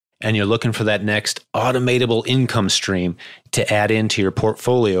and you're looking for that next automatable income stream to add into your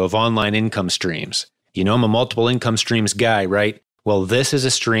portfolio of online income streams. You know I'm a multiple income streams guy, right? Well, this is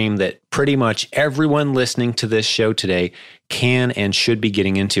a stream that pretty much everyone listening to this show today can and should be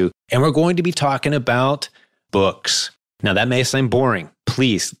getting into. And we're going to be talking about books. Now, that may sound boring.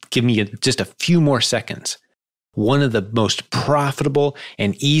 Please give me just a few more seconds. One of the most profitable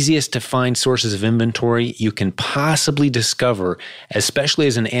and easiest to find sources of inventory you can possibly discover, especially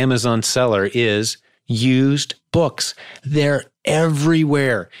as an Amazon seller, is used books. They're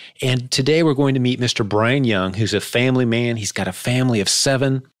everywhere. And today we're going to meet Mr. Brian Young, who's a family man. He's got a family of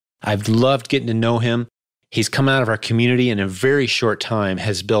 7. I've loved getting to know him. He's come out of our community and in a very short time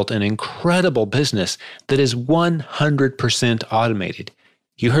has built an incredible business that is 100% automated.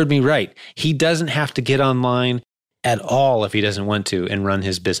 You heard me right. He doesn't have to get online at all if he doesn't want to and run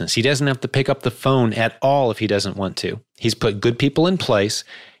his business. He doesn't have to pick up the phone at all if he doesn't want to. He's put good people in place.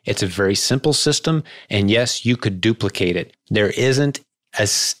 It's a very simple system. And yes, you could duplicate it. There isn't a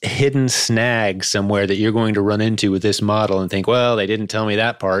hidden snag somewhere that you're going to run into with this model and think, well, they didn't tell me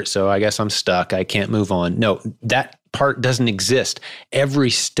that part, so I guess I'm stuck. I can't move on. No, that part doesn't exist. Every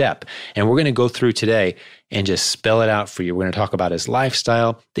step. And we're going to go through today and just spell it out for you. We're going to talk about his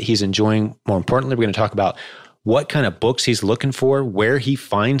lifestyle that he's enjoying. More importantly, we're going to talk about what kind of books he's looking for, where he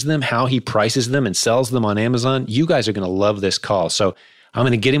finds them, how he prices them and sells them on Amazon. You guys are going to love this call. So I'm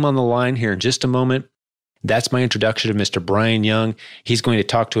going to get him on the line here in just a moment. That's my introduction to Mr. Brian Young. He's going to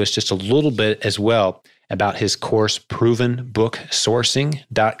talk to us just a little bit as well about his course,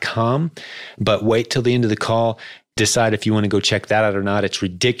 provenbooksourcing.com. But wait till the end of the call. Decide if you want to go check that out or not. It's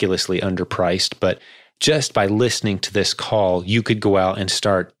ridiculously underpriced, but just by listening to this call, you could go out and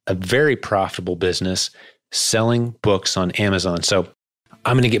start a very profitable business selling books on Amazon. So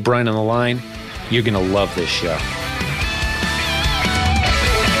I'm going to get Brian on the line. You're going to love this show.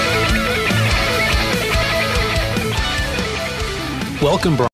 Welcome, Brian.